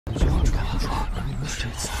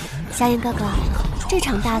萧炎哥哥，这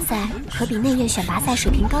场大赛可比内院选拔赛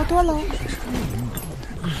水平高多喽。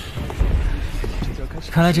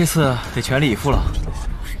看来这次得全力以赴了，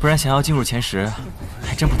不然想要进入前10，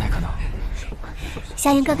还真不太可能。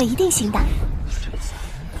萧炎哥哥一定行的。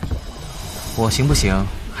我行不行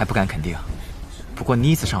还不敢肯定，不过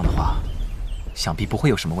妮子上的话，想必不会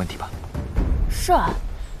有什么问题吧？是啊，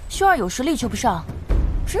修儿有实力就不上，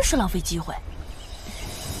真是浪费机会。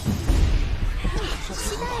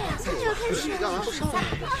期待呀！看这个开始，哇，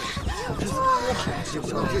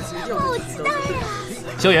好期待呀！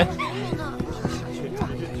萧炎，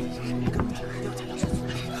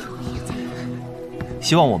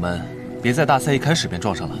希望我们别在大赛一开始便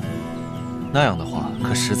撞上了，那样的话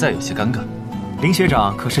可实在有些尴尬。林学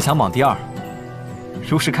长可是强榜第2，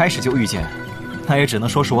如是开始就遇见，那也只能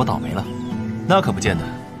说是我倒霉了。那可不见得，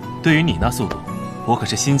对于你那速度，我可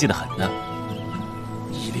是心悸得很呢。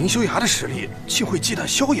以林修崖的实力，竟会忌惮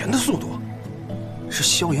萧炎的速度？是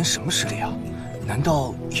萧炎什么实力啊？难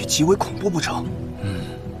道也极为恐怖不成？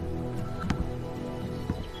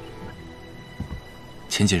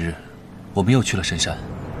前几日，我们又去了深山，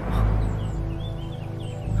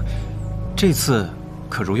这次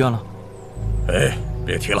可如愿了？哎，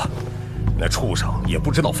别提了，那畜生也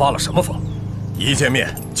不知道发了什么疯，一见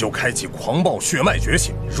面就开启狂暴血脉觉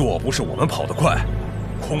醒，若不是我们跑得快，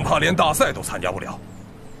恐怕连大赛都参加不了。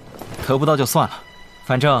得不到就算了，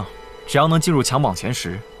反正只要能进入强榜前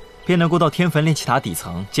10，便能够到天坟炼气塔底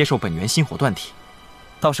层接受本源心火锻体，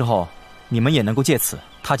到时候你们也能够借此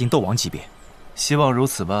踏进斗王级别。希望如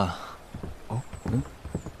此吧。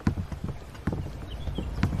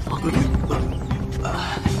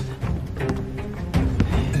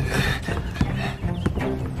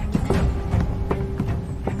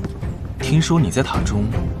听说你在塔中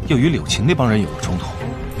又与柳晴那帮人有了冲突，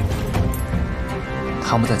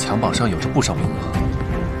他们在强榜上有着不少名额，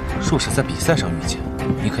若是在比赛上遇见，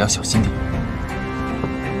你可要小心点。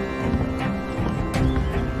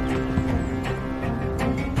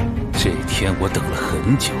这天我等了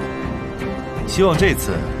很久，希望这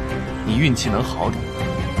次你运气能好点。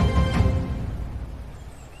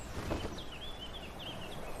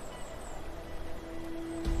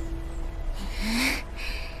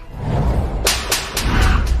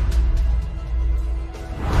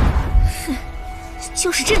就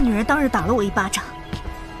是这女人当日打了我一巴掌，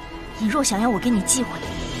你若想要我给你机会，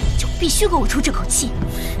就必须给我出这口气。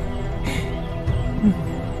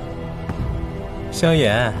萧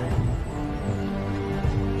炎，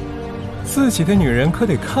自己的女人可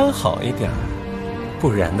得看好一点，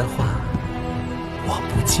不然的话，我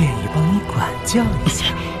不介意帮你管教一下。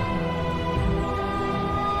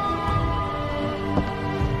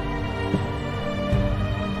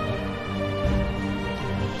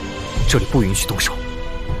这里不允许动手，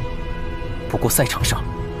不过赛场上，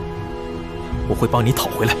我会帮你讨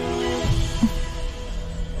回来。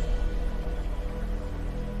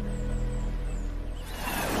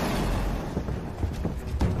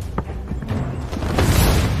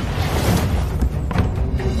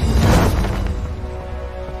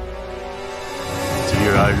既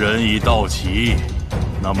然人已到齐，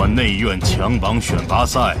那么内院强榜选拔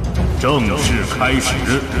赛正式开始。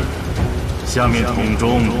下面桶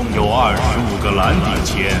中有25个蓝顶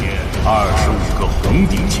签，25个红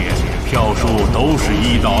顶签，票数都是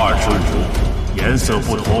1到25，颜色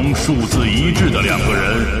不同、数字一致的2个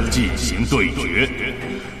人进行对决。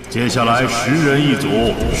接下来10人一组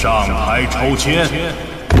上台抽签。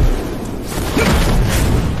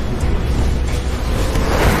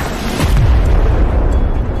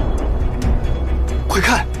快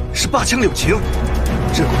看，是霸枪柳晴，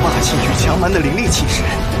这股霸气与强蛮的凌厉气势。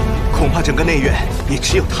恐怕整个内院也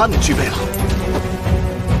只有他能具备了。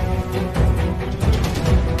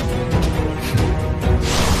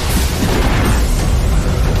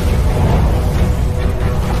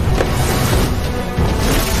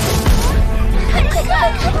快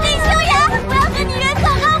看，林修崖，我要跟女人走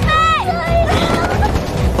高飞！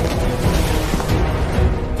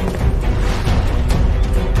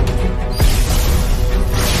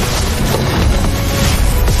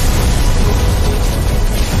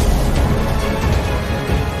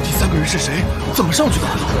人是谁？怎么上去的？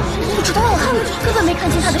不知道啊，根本没看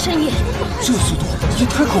清他的身影。这速度也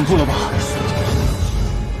太恐怖了吧！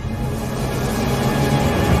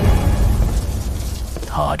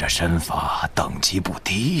他这身法等级不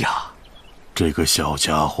低呀。这个小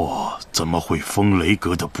家伙怎么会风雷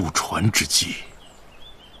阁的不传之技？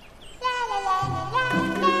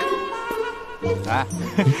哎。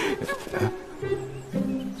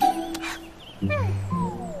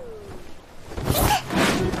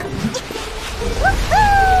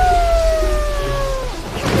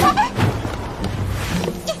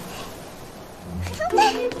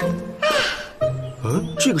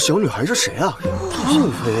小女孩是谁啊？她莫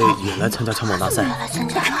非也来参加强榜大赛？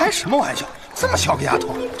开什么玩笑！这么小个丫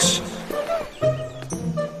头，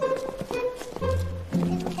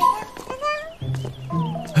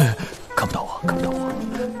看不到我，看不到我。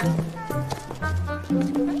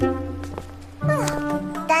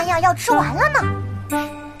丹药要吃完了呢。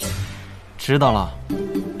知道了。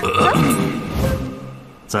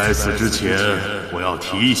在此之前，我要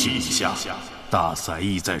提醒一下，大赛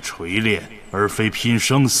意在锤炼，而非拼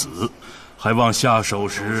生死，还望下手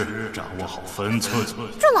时掌握好分寸。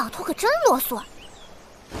这老头可真啰嗦。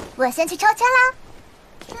我先去抽签啦。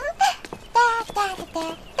哒哒哒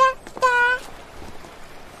哒哒。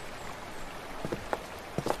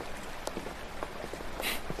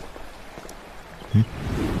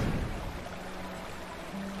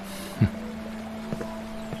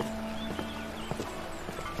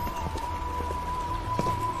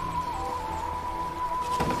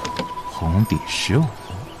红底15，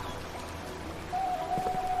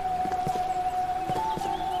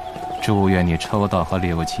祝愿你抽到和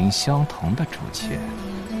柳琴相同的主签。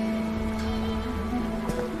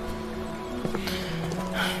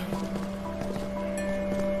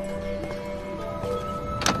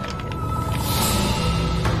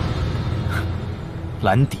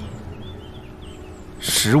蓝底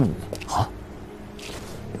15啊！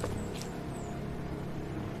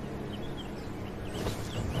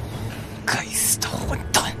该死的混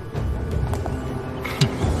蛋！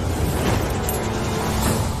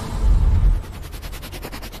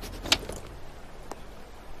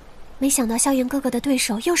没想到萧炎哥哥的对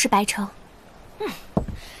手又是白城。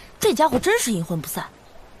这家伙真是阴魂不散。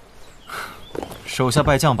手下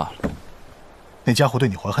败将罢了。那家伙对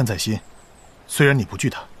你怀恨在心，虽然你不惧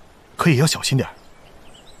他，可也要小心点。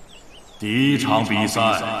第一场比赛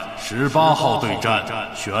，18号对战，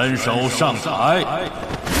选手上台。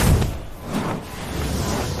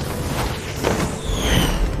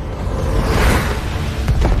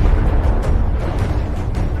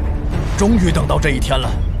终于等到这一天了，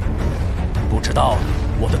不知道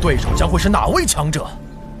我的对手将会是哪位强者。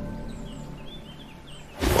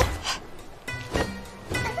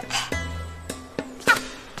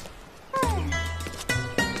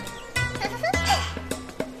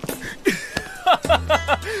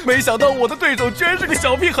没想到我的对手居然是个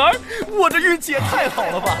小屁孩，我这运气也太好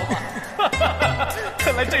了吧！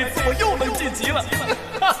看来这次我又能晋级了。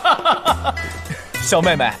小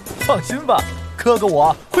妹妹，放心吧，哥哥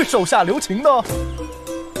我会手下留情的。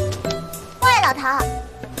喂，老头，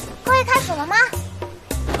会议开始了吗？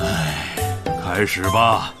开始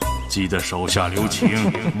吧，记得手下留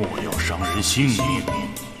情，莫要伤人性命。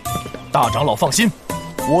大长老放心，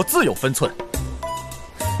我自有分寸。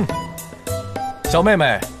哼，小妹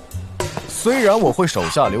妹，虽然我会手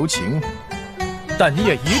下留情，但你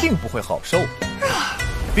也一定不会好受。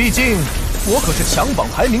毕竟我可是强榜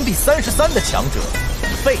排名第33的强者，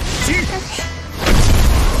废墟。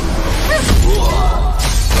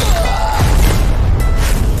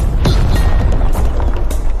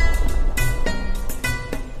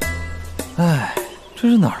哎，这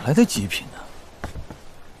是哪儿来的极品呢？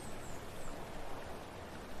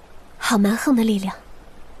好蛮横的力量。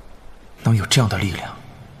能有这样的力量，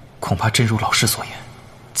恐怕真如老师所言，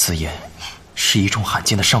紫嫣是一种罕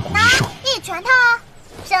见的上古异兽。一拳头哦，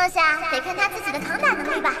剩下得看他自己的扛打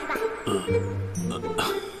能力吧。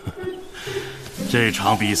这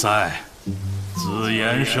场比赛，紫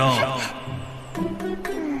嫣胜。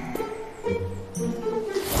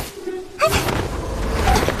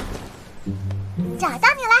找到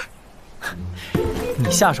你了。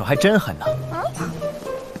你下手还真狠呢。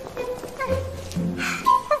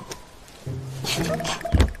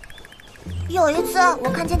有一次，我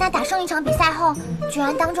看见他打胜一场比赛后，居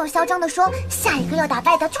然当众嚣张地说，下一个要打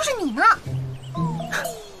败的就是你呢。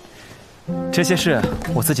这些事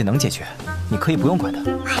我自己能解决，你可以不用管的。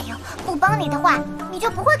哎呦，不帮你的话，你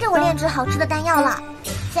就不会给我炼制好吃的丹药了。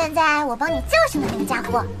现在我帮你教训了那个家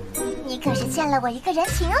伙，你可是欠了我一个人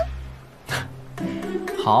情哦。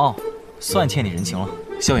好，算欠你人情了。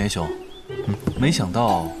萧炎兄，没想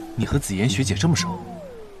到你和紫嫣学姐这么熟。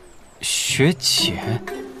学姐？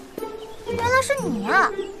原来是你啊！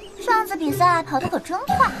上次比赛跑得可真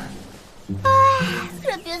快。哎，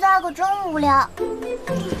这比赛可真无聊。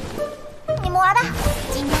你们玩吧，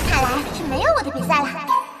今天看来是没有我的比赛了。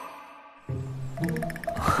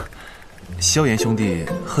萧炎兄弟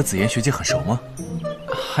和紫嫣学姐很熟吗？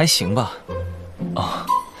还行吧。啊，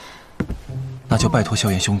那就拜托萧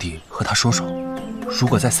炎兄弟和他说说，如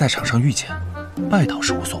果在赛场上遇见，拜倒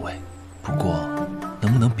是无所谓，不过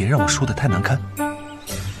能不能别让我输得太难看？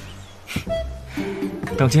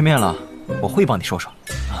等见面了，我会帮你说说。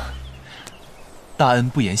大恩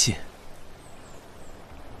不言谢。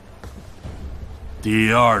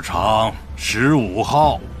第2场15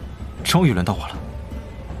号，终于轮到我了。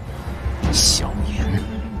萧炎，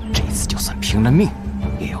这次就算拼了命，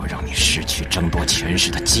也要让你失去争夺权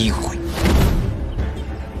势的机会。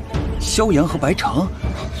萧炎和白城，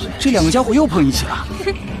这2个家伙又碰一起了，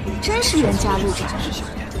真是冤家路窄，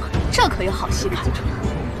这可有好戏看。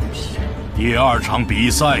第2场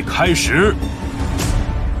比赛开始。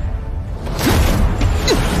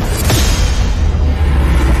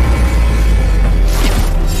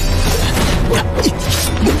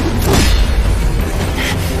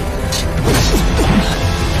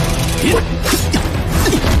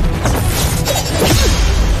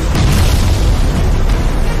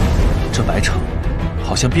这白城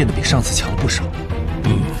好像变得比上次强不少。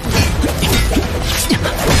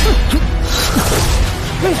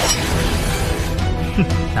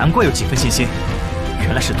难怪有几分信心，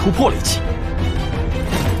原来是突破了一级。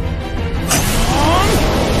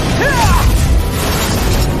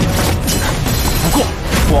不过，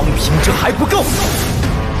光凭这还不够。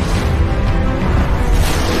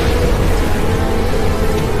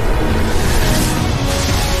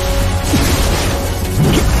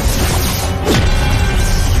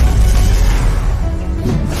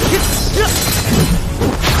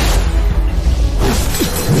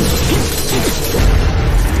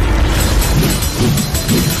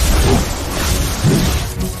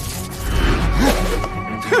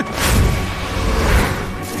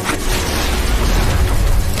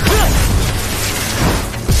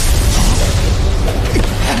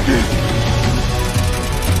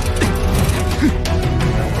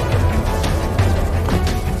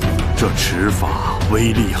这持法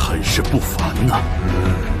威力很是不凡呐。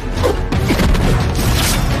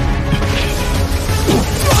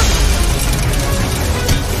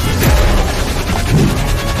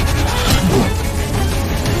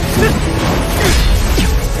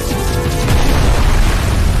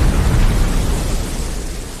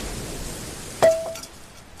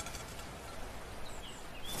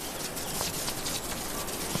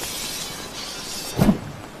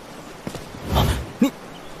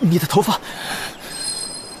你的头发，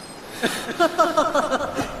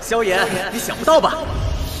萧炎，你想不到吧？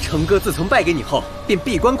成哥自从败给你后，便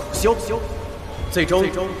闭关苦修，最终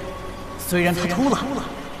虽然他秃了，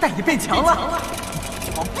但也变强了。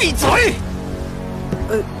给我闭嘴！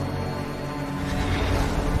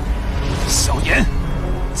萧炎，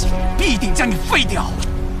今日必定将你废掉，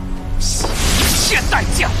付一切代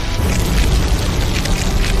价。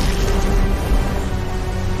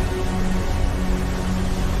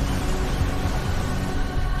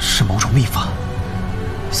是某种秘法，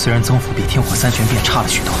虽然增幅比天火3玄变差了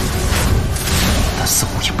许多，但似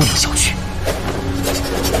乎也不能小觑。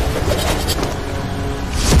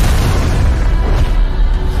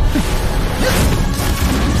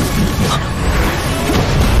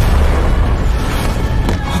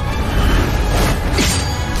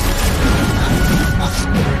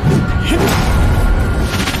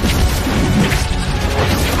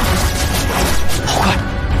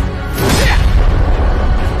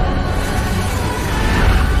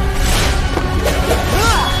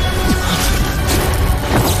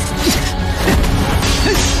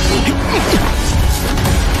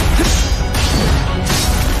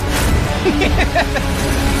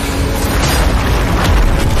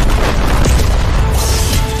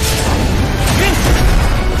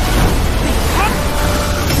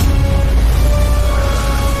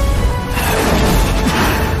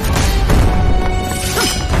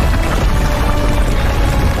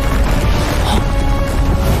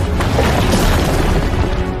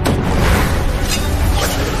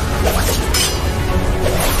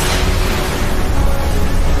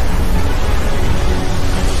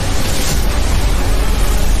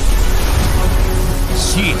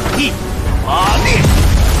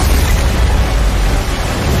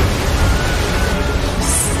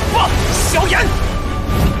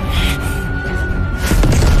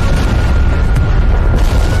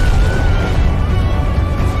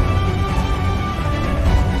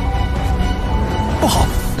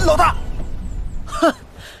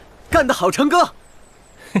干得好，成哥！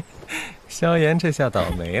萧炎这下倒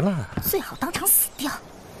霉了，最好当场死掉。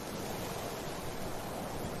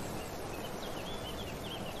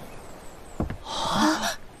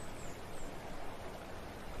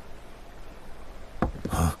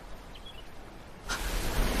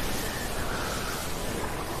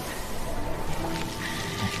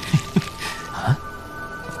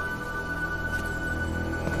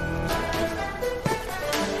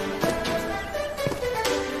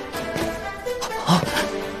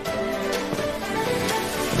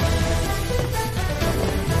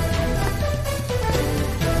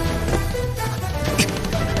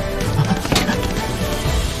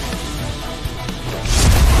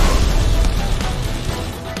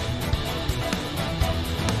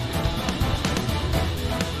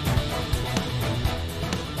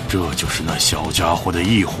这就是那小家伙的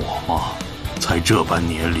异火吗？才这般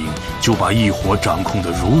年龄就把异火掌控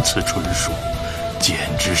得如此纯熟，简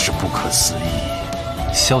直是不可思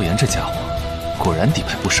议。萧炎这家伙果然底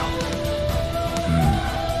牌不少。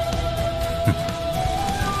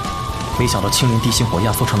没想到青莲地心火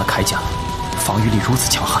压缩成的铠甲，防御力如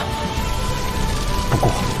此强悍。不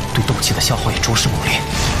过对斗气的消耗也着实猛烈。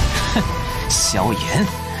哼，萧炎，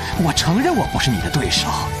我承认我不是你的对手，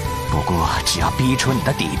不过只要逼出你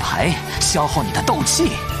的底牌，消耗你的斗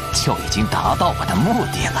气，就已经达到我的目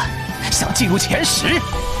的了。想进入前10，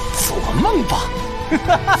做梦吧！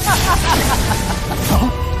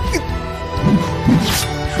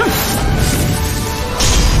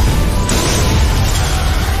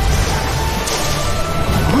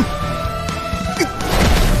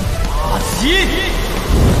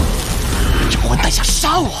这混蛋想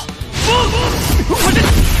杀我！我这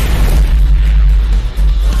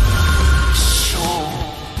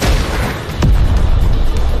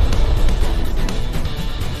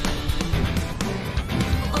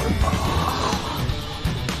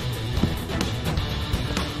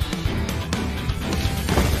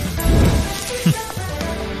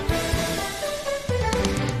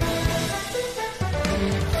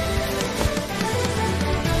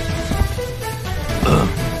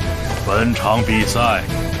本场比赛，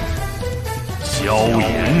萧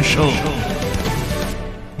炎胜。